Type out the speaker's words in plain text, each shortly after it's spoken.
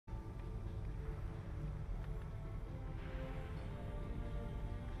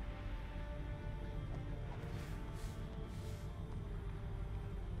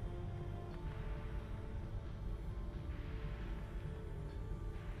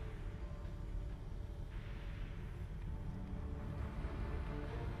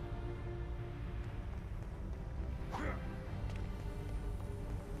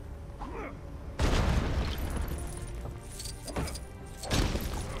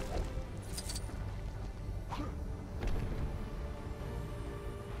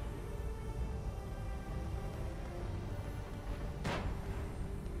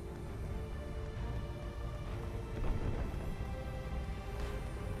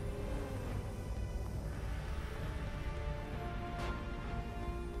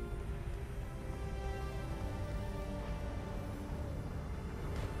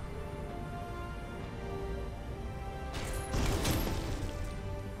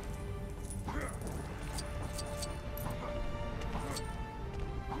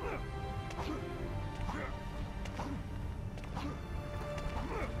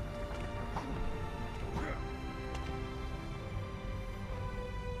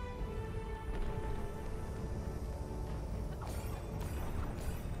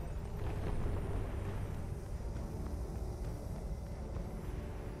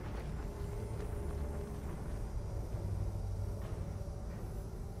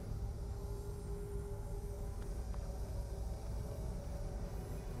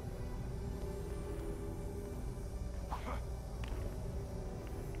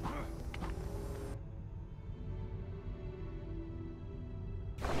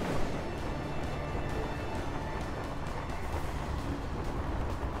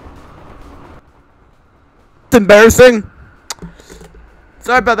That's embarrassing.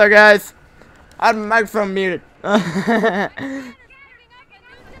 Sorry about that, guys. I had my microphone muted.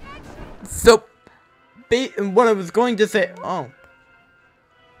 So, what I was going to say. Oh,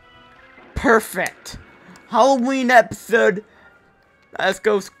 perfect. Halloween episode. Let's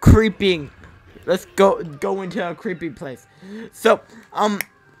go creeping. Let's go into a creepy place. So,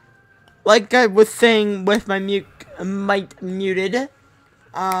 like I was saying with my mic muted,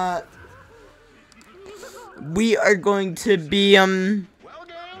 we are going to be Well,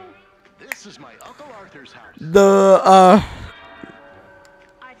 gang, this is my Uncle Arthur's house.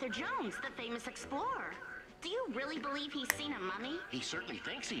 Arthur Jones, the famous explorer. Do you really believe he's seen a mummy? He certainly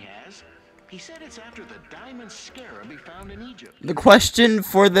thinks he has. He said it's after the diamond scarab he found in Egypt. The question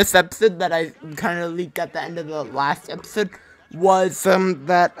for this episode that I kind of leaked at the end of the last episode was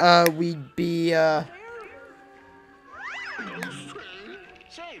that we'd be Say,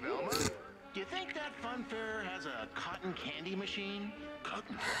 Velma, do you think that fun fair has a cotton candy machine?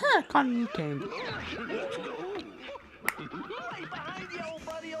 cotton candy. Let's go. Right behind you, old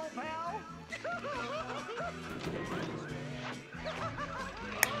buddy, old pal.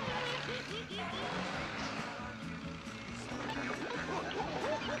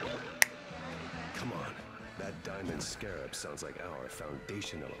 Come on, that diamond scarab sounds like our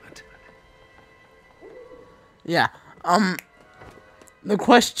foundation element. Yeah. The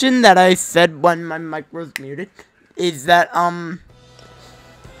question that I said when my mic was muted is that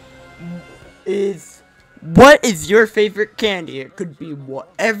what is your favorite candy? It could be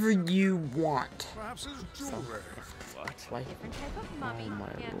whatever you want. Perhaps it's jewelry. What? Like, Different type of mummy, oh my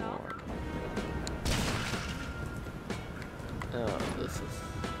you know. lord. Oh, this is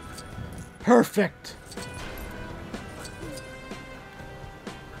perfect.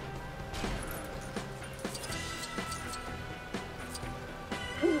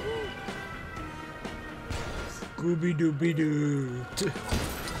 Scooby Dooby Doo.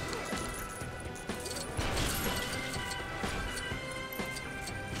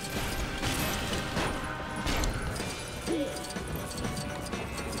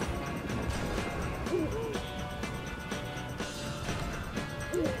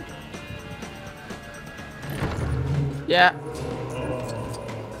 Yeah.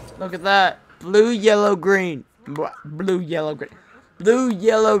 Look at that. Blue, yellow, green. Blue, yellow, green. Blue,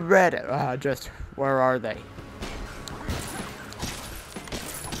 yellow, red. Just where are they?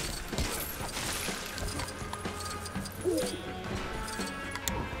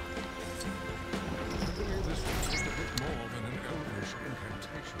 This will take a bit more than an elvish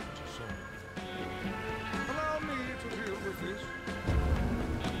incantation to solve. Allow me to deal with this.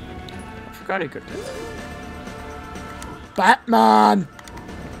 I forgot he could do that. Batman!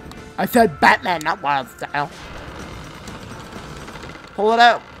 I said Batman, not Wild Style. Pull it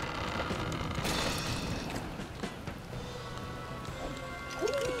out.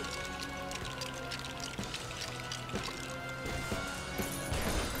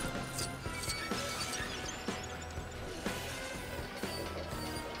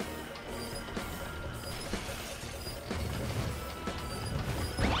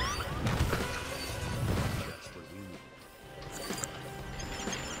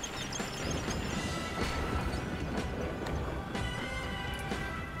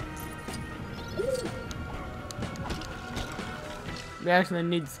 We actually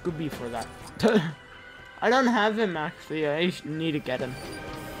need Scooby for that. I don't have him actually. I need to get him.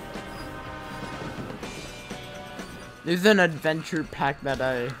 There's an adventure pack that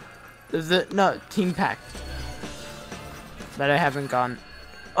team pack that I haven't gone.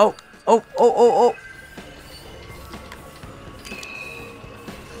 Oh.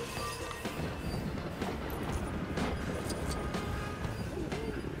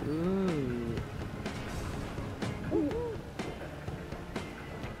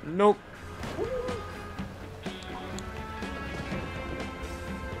 Nope.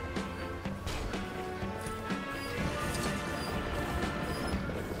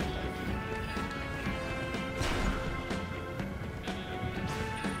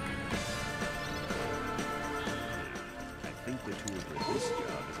 I think the tool for this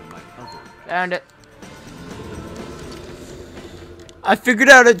job is in my other. Found it. I figured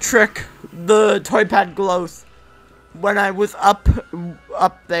out a trick. The toy pad glows. When I was up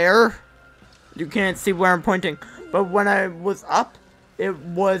there, you can't see where I'm pointing, but when I was up, it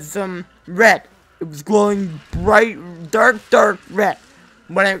was red. It was glowing bright, dark red.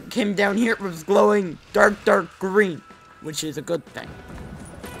 When I came down here, it was glowing dark green, which is a good thing.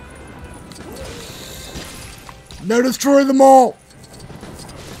 Now destroy them all!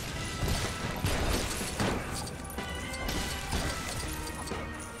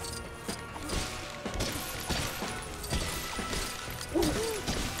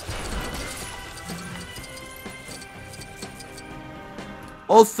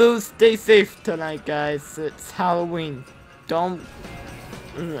 Also, stay safe tonight, guys. It's Halloween. Don't...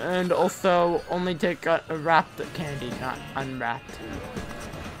 And also, only take a wrapped candy, not unwrapped.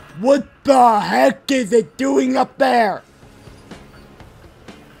 What the heck is it doing up there?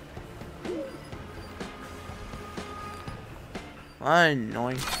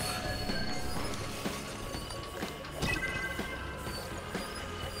 Annoying.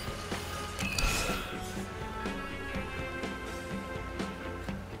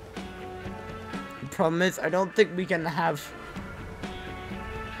 The problem is, I don't think we can have...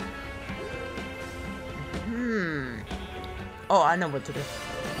 Oh, I know what to do.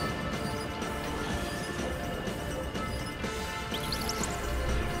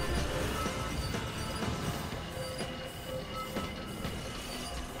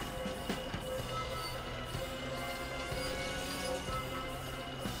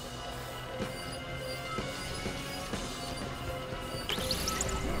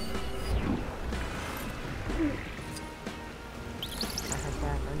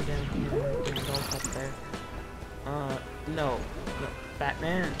 No,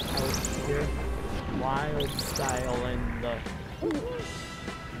 Batman out here. Wild style in the...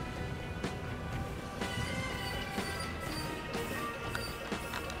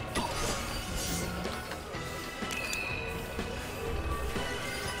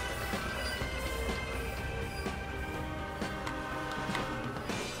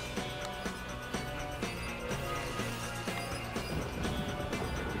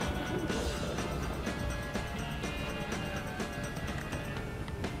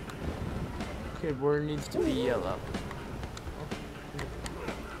 Okay, where it needs to be yellow.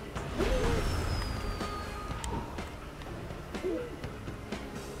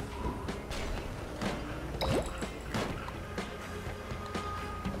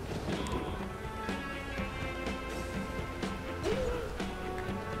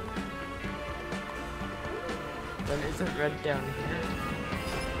 Then isn't red down here?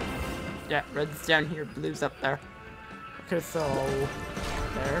 Yeah, red's down here, blue's up there. Okay, so...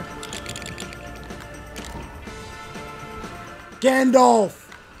 there. Gandalf!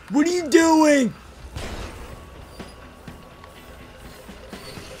 What are you doing?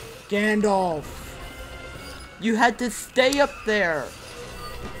 Gandalf! You had to stay up there!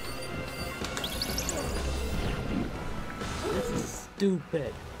 This is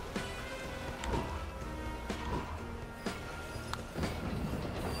stupid.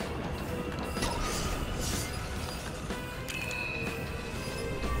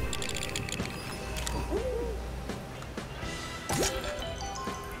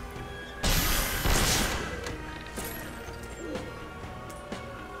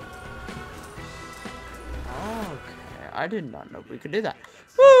 I did not know we could do that.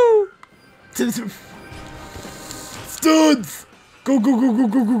 Woo! Studs! Go, go, go, go,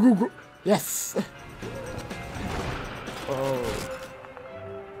 go, go, go, go. Yes! Oh.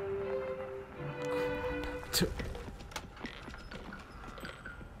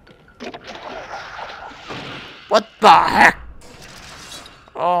 What the heck?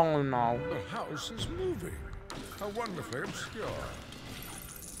 Oh no. The house is moving. How wonderfully obscure.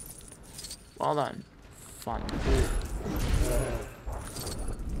 Well done. Fun.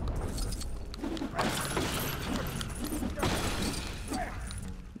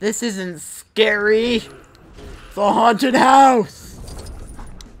 This isn't scary. It's a haunted house.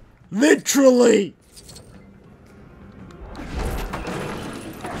 Literally.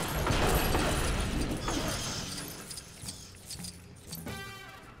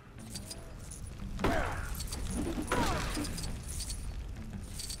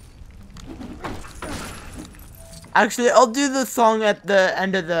 Actually, I'll do the song at the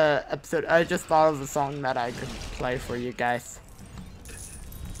end of the episode. I just thought of a song that I could play for you guys.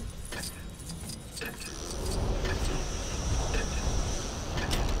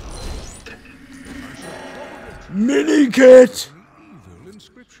 Mini kit! Evil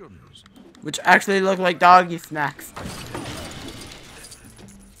inscriptions. Which actually look like doggy snacks.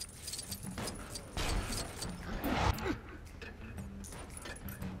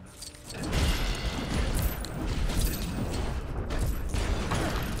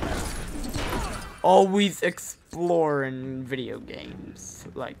 Always explore in video games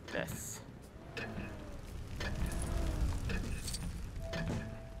like this.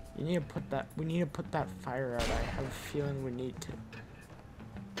 You need to put that, we need to put that fire out. I have a feeling we need to.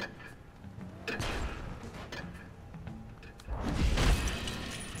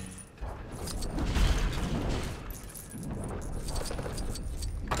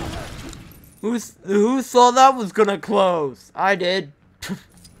 Who saw that was gonna close? I did.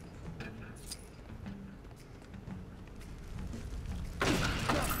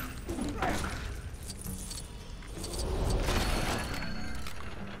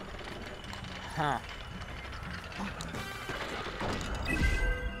 Huh.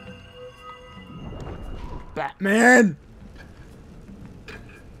 Batman!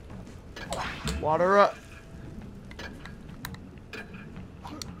 Water up.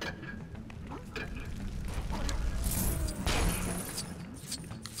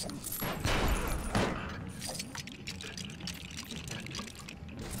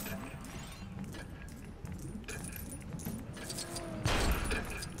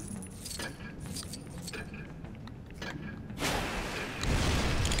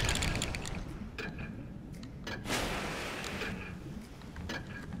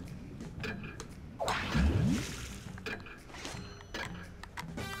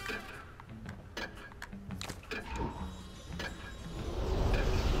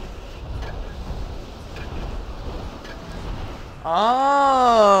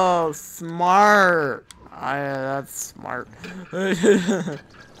 Oh, smart. That's smart. The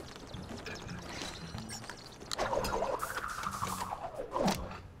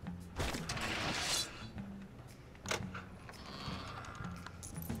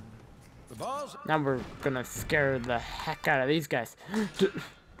bars. Now we're gonna scare the heck out of these guys.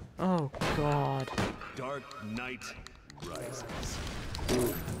 Oh, God. Dark Knight Rises.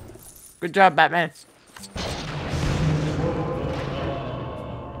 Good job, Batman.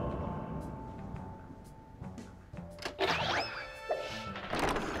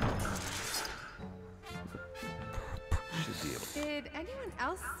 Should be able. Did anyone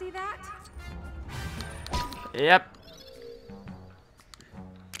else see that? Yep.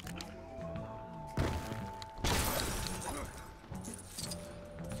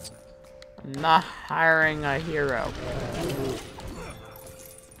 Not hiring a hero.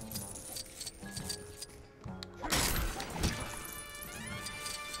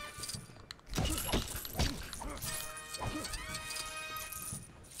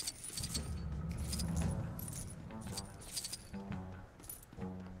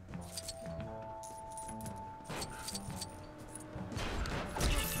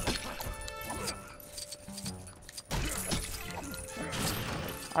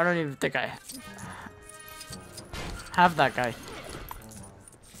 I don't even think I have that guy.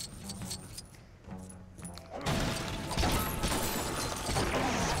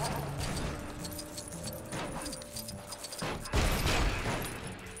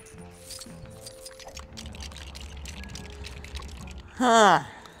 Huh.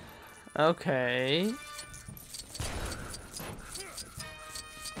 Okay.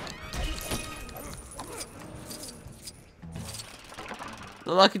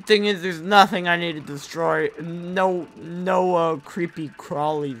 The lucky thing is there's nothing I need to destroy. No creepy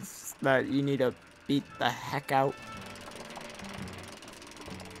crawlies that you need to beat the heck out.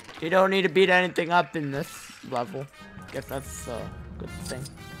 You don't need to beat anything up in this level. Guess that's a good thing.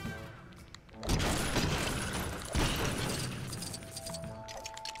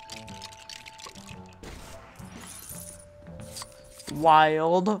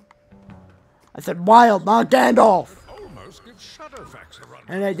 Wild. I said wild, not Gandalf. Almost give Shadowfax a run.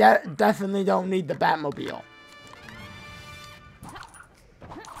 And I definitely don't need the Batmobile.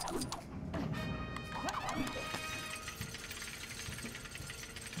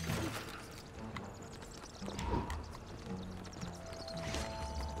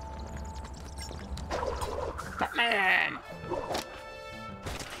 Batman!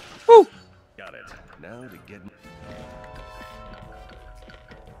 Woo! Got it. Now to get.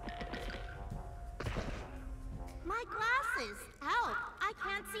 My glasses! Help! I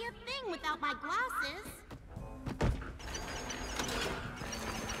can't see a thing without my glasses.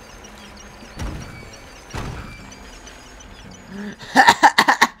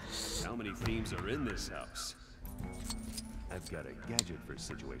 How many themes are in this house? I've got a gadget for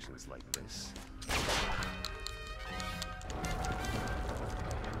situations like this.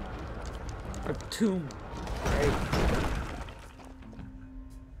 A tomb. Right.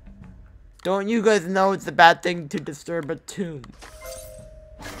 Don't you guys know it's a bad thing to disturb a tomb?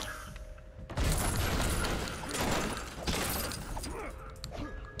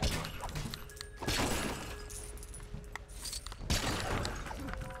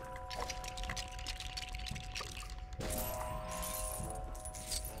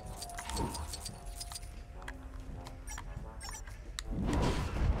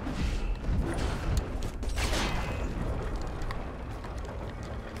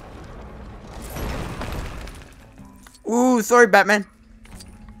 Ooh, sorry, Batman.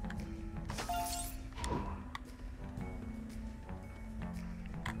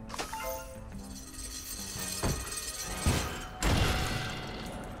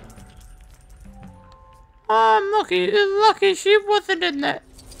 I'm lucky she wasn't in that.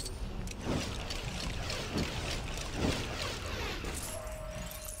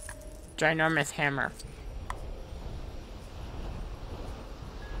 ginormous hammer.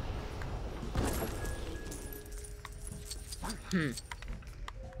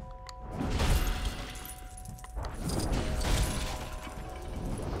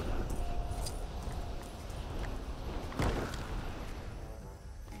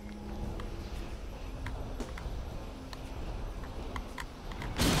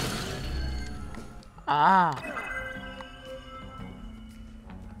 Ah.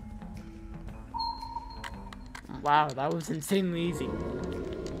 Wow, that was insanely easy.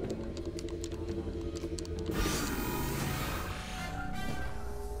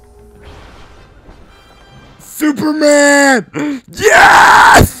 Superman!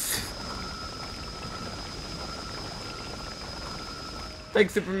 Yes!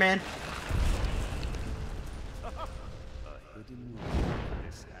 Thanks, Superman.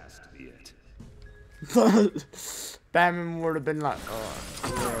 This has to be it. Batman would have been like, oh,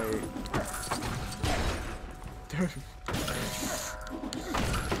 great.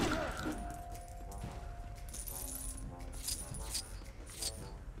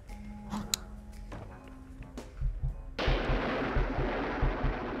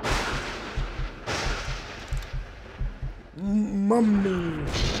 Mummy.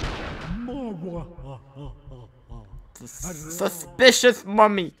 Suspicious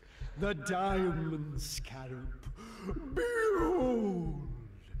mummy. The diamond scarab. Behold!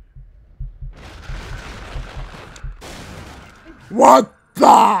 What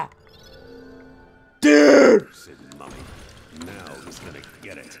the? Dude! Sid mummy. Now he's gonna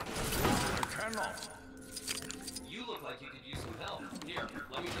get it. I cannot. You look like you could use some help. Here,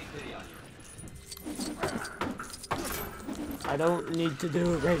 let me take pity on you. I don't need to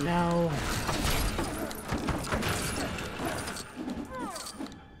do it right now.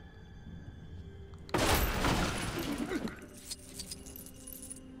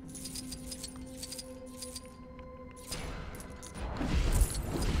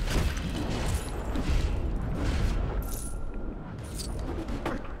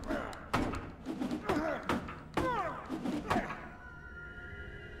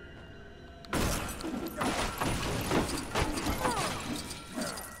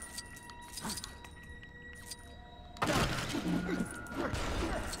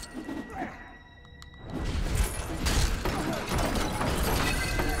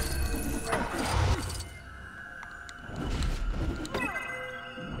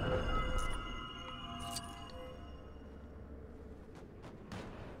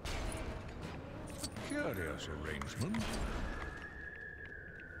 Curious arrangement.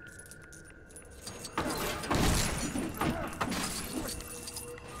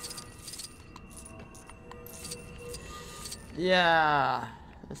 Yeah,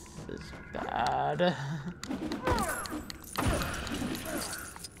 this is bad.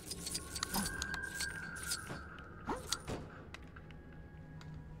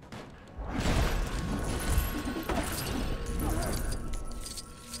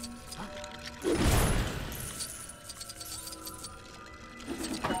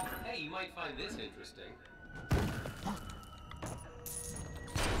 Hey, you might find this interesting.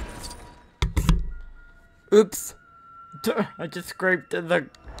 Oops. I just scraped the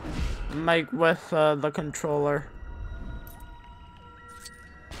mic with the controller.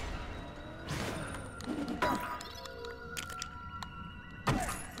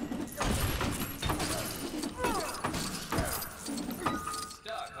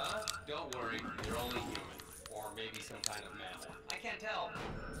 Stuck, huh? Don't worry, you're only human. Or maybe some kind of mammal. I can't tell.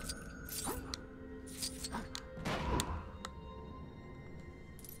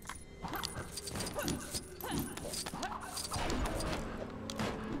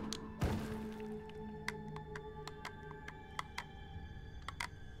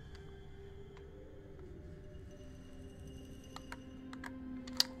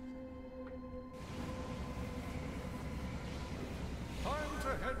 Time to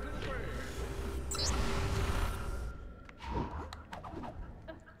head to the grave.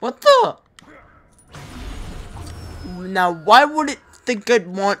 What the? Now, why would it think I'd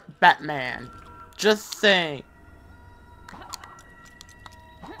want Batman? Just saying.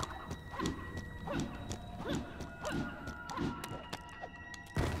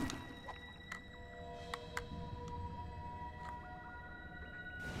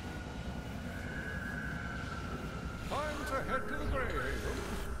 Time to head to the grave.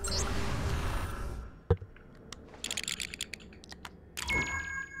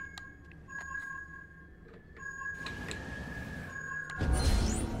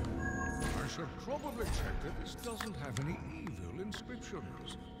 I should probably check that this doesn't have any evil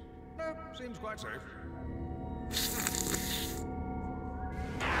inscriptions. No, seems quite safe.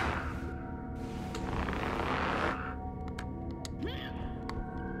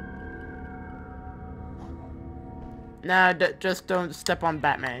 Nah, just don't step on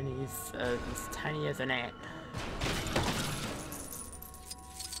Batman. He's tiny as an ant.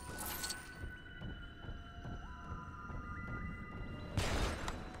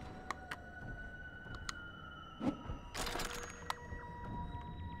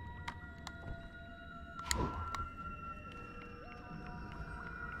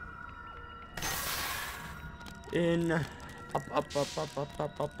 In up up up up up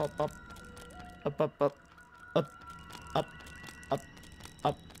up up up up up up up up up up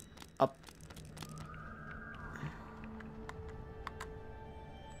up up.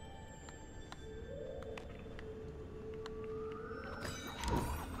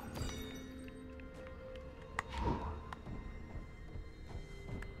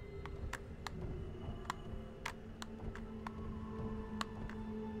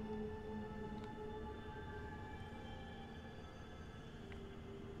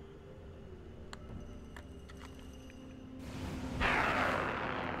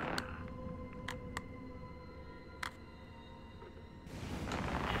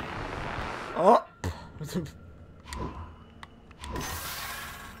 Oh!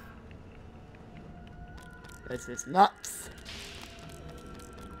 This is nuts.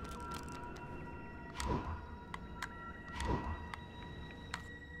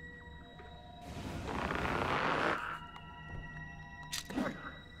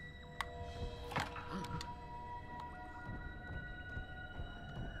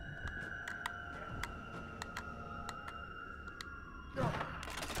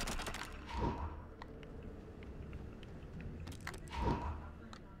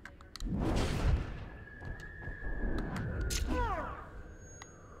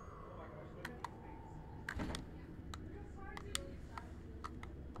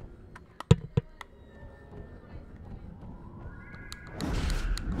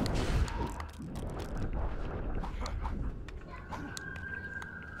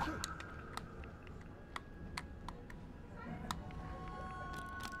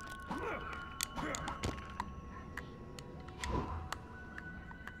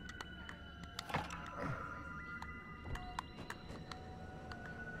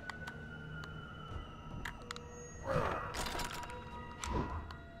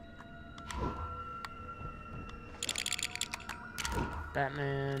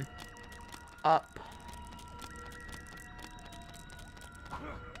 Batman. Up.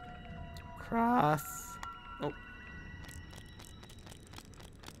 Cross. Oh.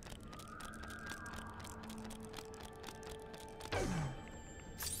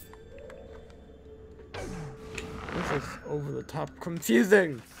 This is over the top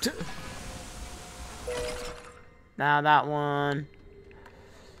confusing. Now that one.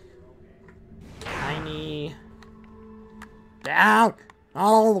 Tiny. Down!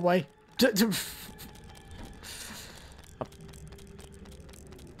 All the way. Up.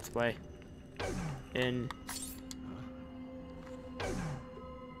 This way. In.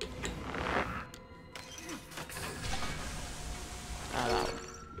 That one.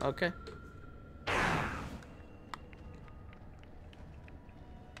 Okay.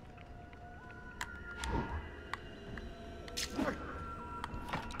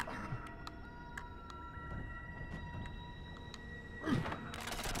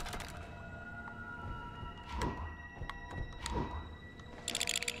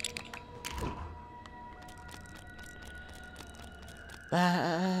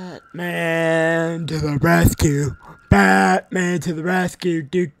 Batman to the rescue! Batman to the rescue!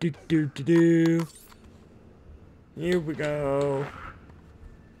 Do do do do do. Here we go.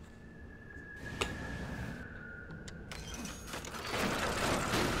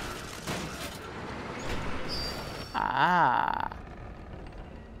 Ah.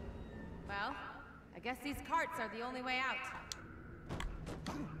 Well, I guess these carts are the only way out.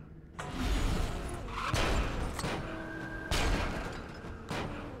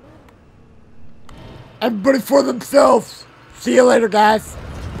 Everybody for themselves. See you later, guys.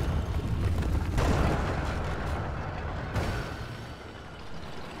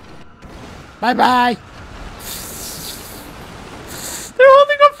 Bye bye. They're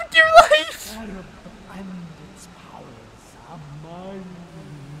holding up for dear life. Arab and its powers are mine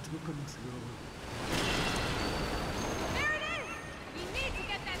to control. There it is! We need to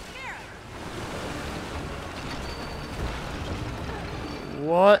get that scarab!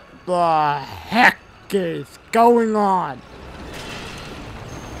 What the heck is going on?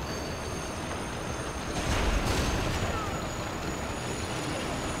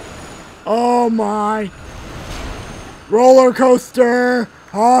 Oh my! Roller coaster!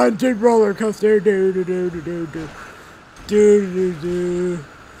 Haunted roller coaster! Do do do do do do do do do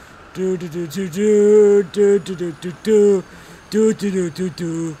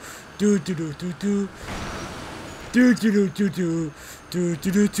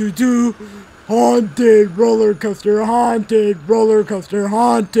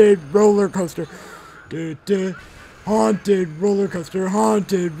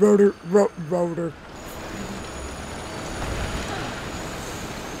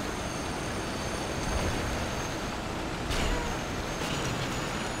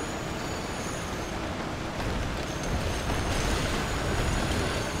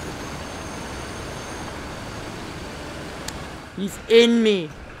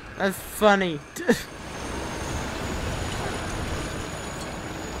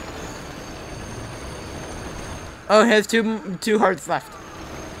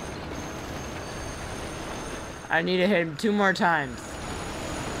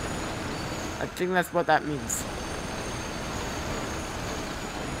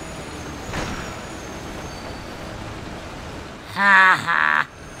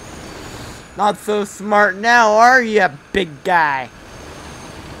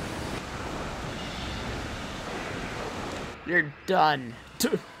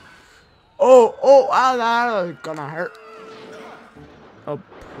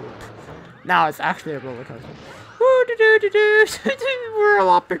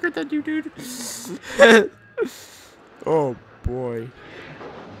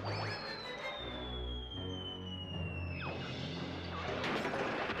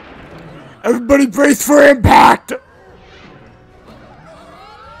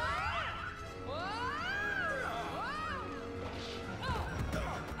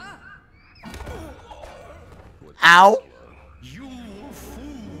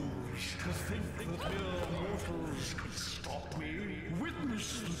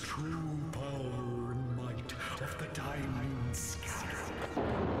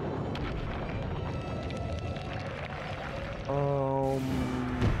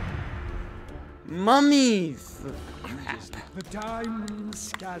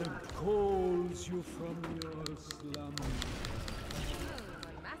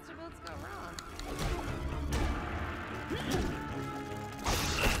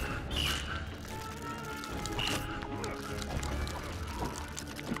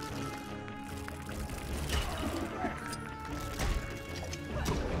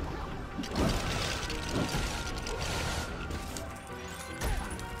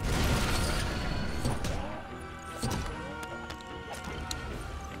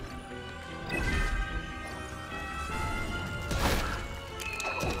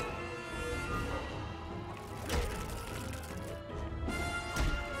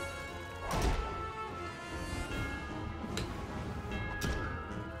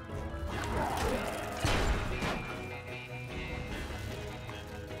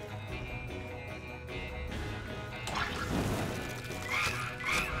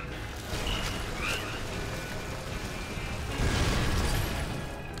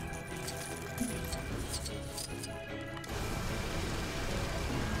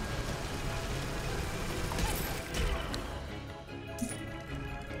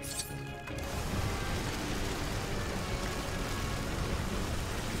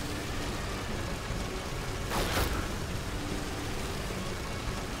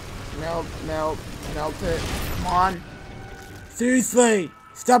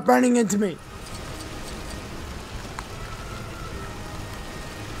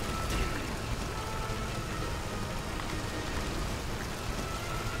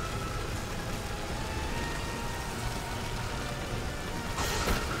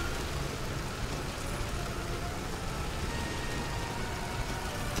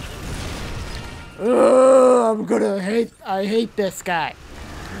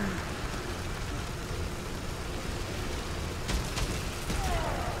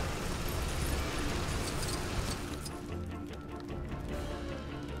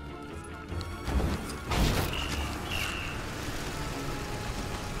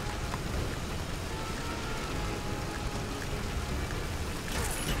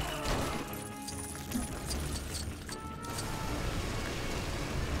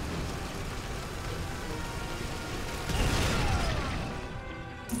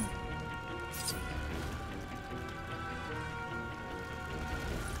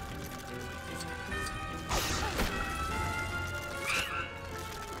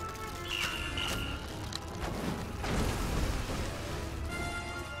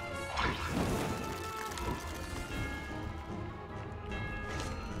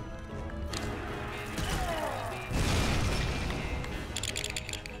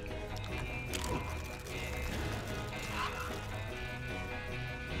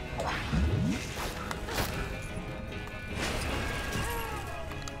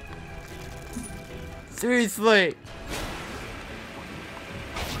Seriously.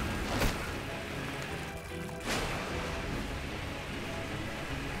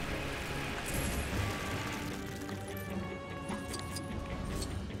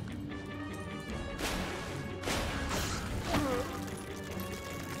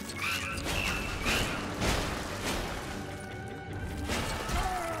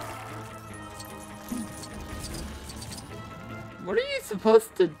 What are you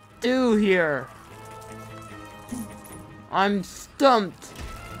supposed to do here? I'm stumped.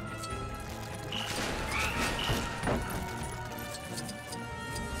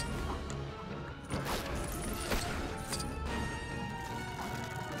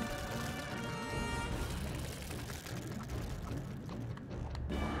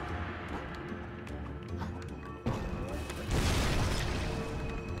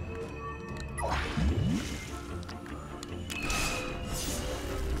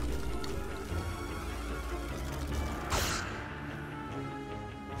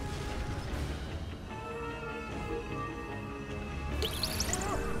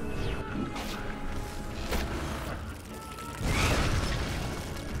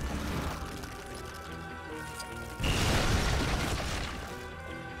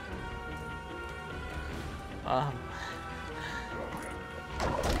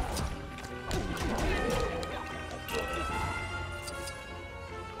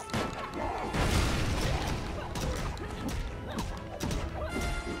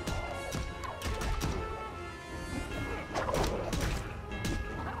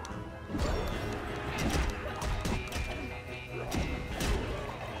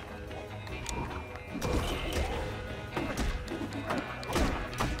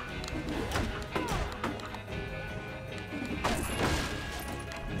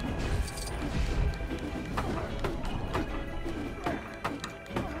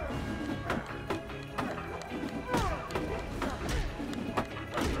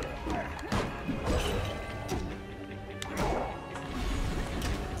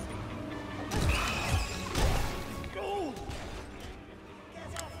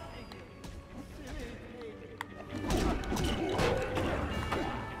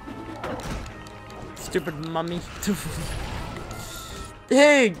 Stupid mummy.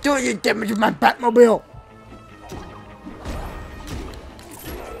 Hey, don't you damage my Batmobile!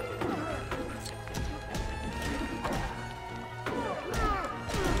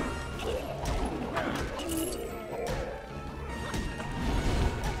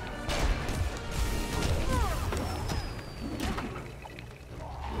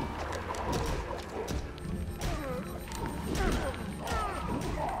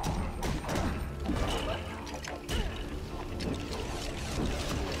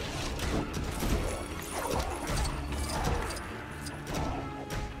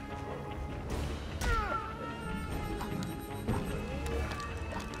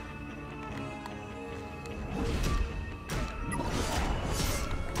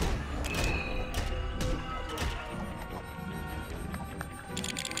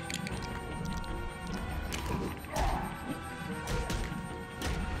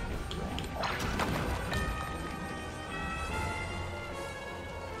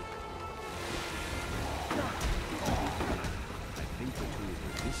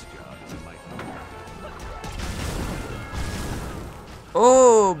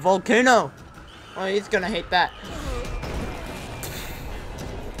 Oh, volcano! Oh, he's gonna hate that.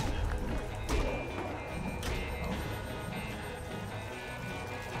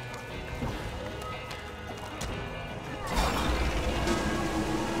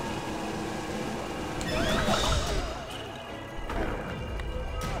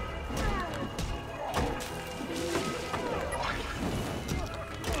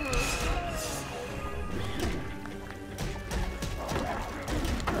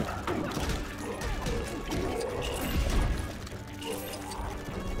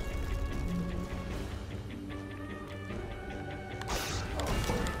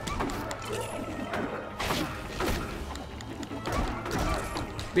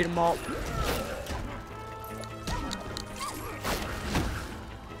 Beat him up.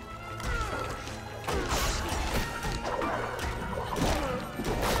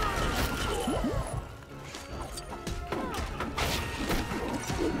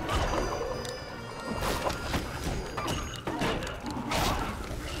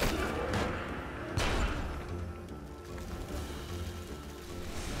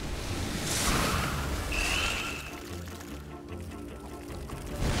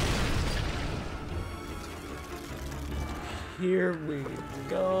 Here we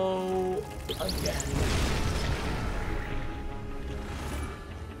go again.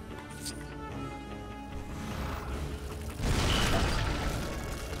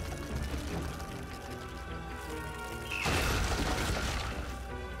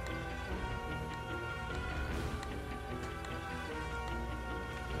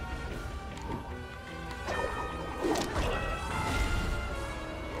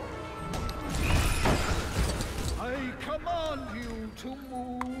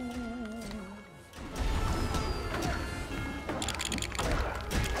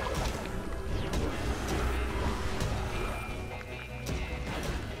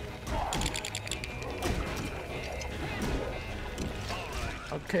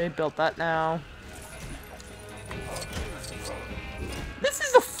 Okay, built that now. This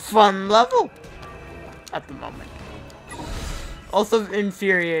is a fun level at the moment. Also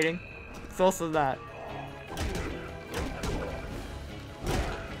infuriating. It's also that.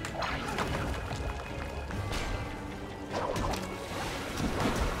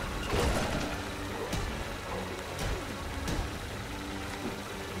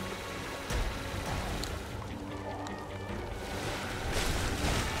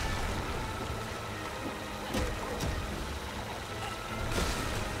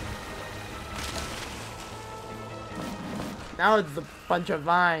 Now it's a bunch of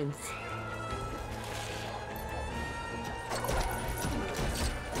vines.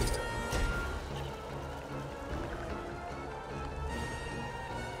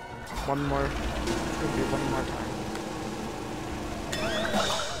 One more. Maybe one more time.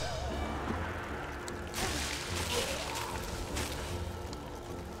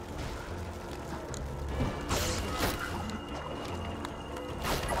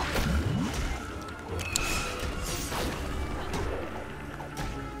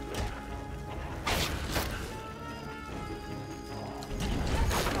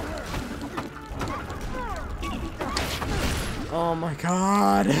 Oh my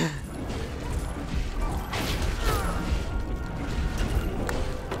god.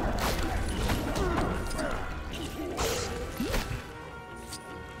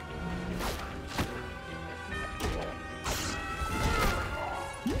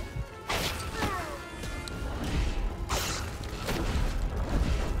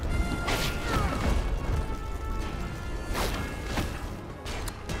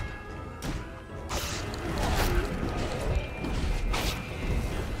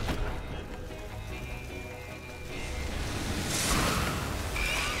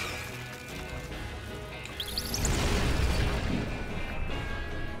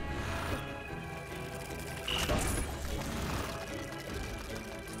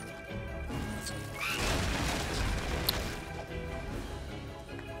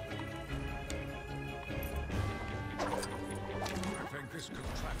 This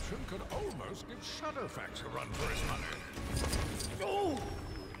contraption could almost give Shadowfax a run for his money. Oh!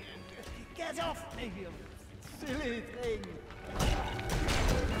 Get off me, you silly thing!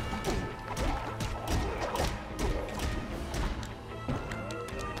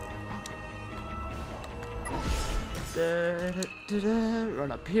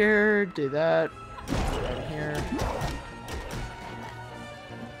 Run up here, do that. Right here.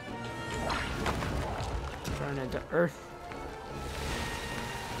 Run into Earth.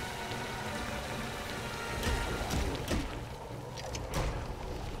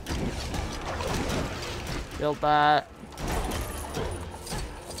 Build that.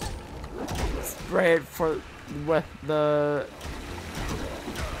 Spray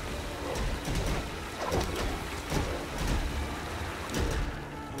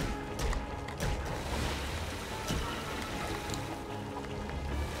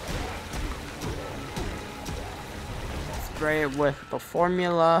it with the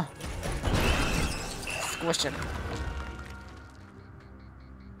formula. Squish it.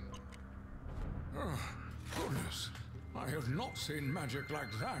 Goodness, I have not seen magic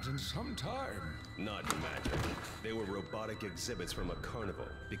like that in some time. Not magic. They were robotic exhibits from a carnival,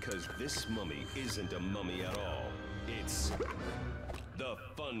 because this mummy isn't a mummy at all. It's the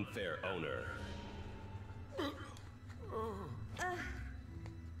funfair owner.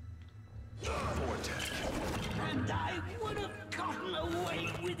 And I would have gotten away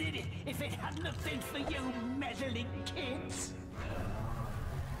with it if it hadn't have been for you meddling kids.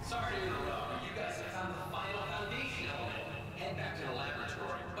 Sorry to interrupt, but you guys have found the final foundation element. Head back to the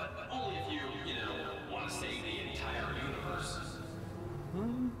laboratory, but only if you want to save the entire universe.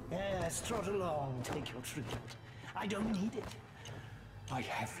 Yes, trot along, take your treatment. I don't need it. I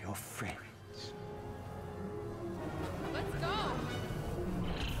have your friends. Let's go.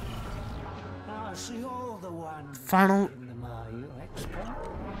 Ah, so you're the one Final. in them, are you, expert?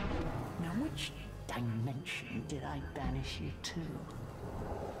 Now, which dimension did I banish you to?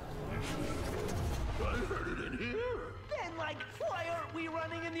 I heard it in here. Then, like, why aren't we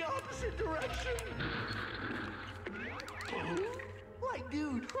running in the opposite direction? Like,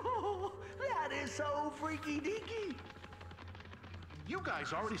 dude, that is so freaky deaky. You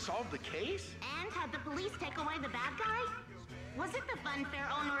guys already solved the case? And had the police take away the bad guy? Was it the funfair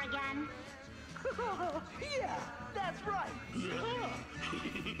owner again? Yeah, that's right. Yeah.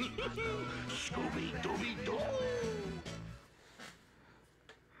 Scooby-Dooby-Doo.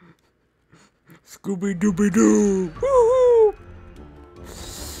 Scooby-Dooby-Doo! Woohoo!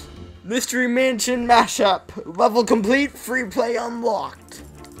 Mystery Mansion mashup. Level complete. Free play unlocked.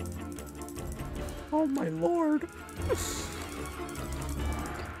 Oh my lord.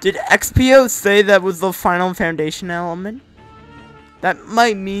 Did XPO say that was the final foundation element? That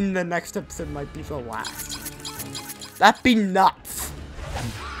might mean the next episode might be the last. That'd be nuts.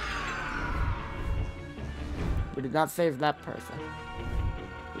 We did not save that person.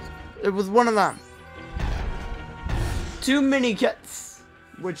 It was one of them. 2 mini kits,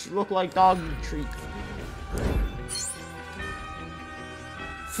 which look like dog treats.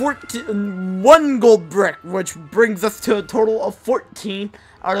 1 gold brick, which brings us to a total of 14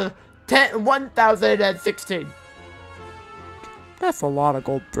 out of 1,016. That's a lot of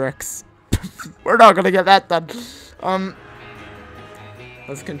gold bricks. We're not gonna get that done.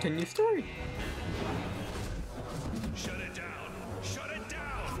 Let's continue story. Shut it down! Shut it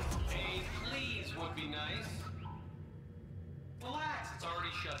down! Hey, please would be nice. Relax, it's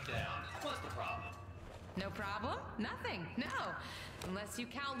already shut down. What's the problem? No problem? Nothing. No. Unless you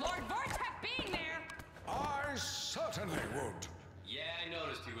count Lord Vortex being there. I certainly would. Yeah, I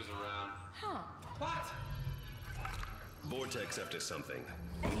noticed he was around. Huh. What? Vortex after something.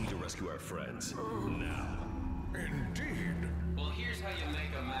 We need to rescue our friends. Now. Indeed. Well, here's how you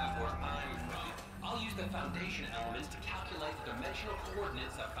make a map where I'm from. I'll use the foundation elements to calculate the dimensional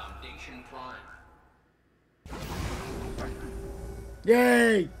coordinates of Foundation Prime.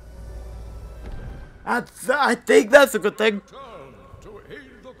 Yay! I think that's a good thing. Turn to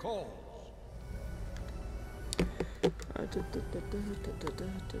aid the cause.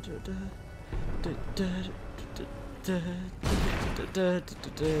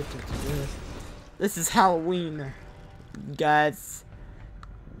 This is Halloween, guys.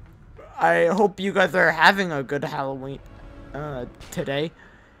 I hope you guys are having a good Halloween today.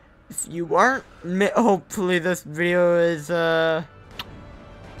 If you aren't, hopefully this video is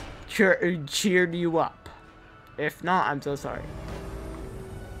cheered you up. If not, I'm so sorry.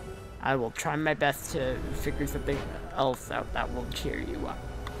 I will try my best to figure something else out that will cheer you up.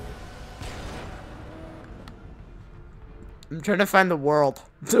 I'm trying to find the world.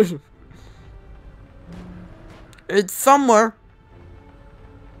 It's somewhere.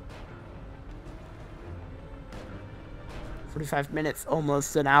 45 minutes,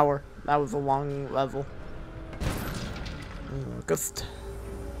 almost an hour. That was a long level. August.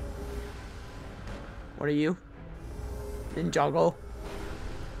 What are you? Ninjago.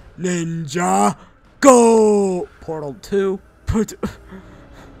 Ninja Go! Portal 2. Put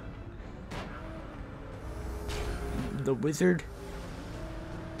the wizard.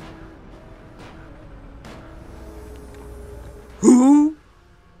 Who?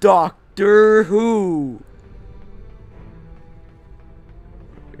 Doctor Who.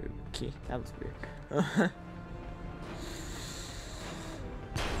 Okay, that was weird.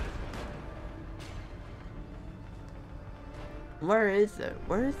 Where is it?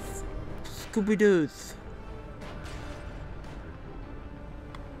 Where's Scooby-Doo's?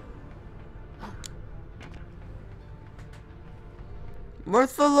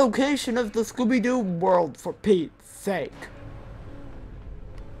 Where's the location of the Scooby-Doo world, for Pete's sake?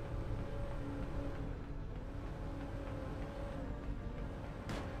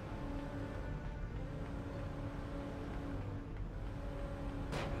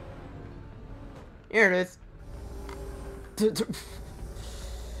 Here it is.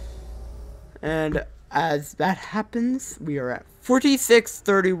 And as that happens, we are at 46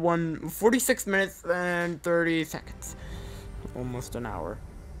 minutes and 30 seconds. Almost an hour.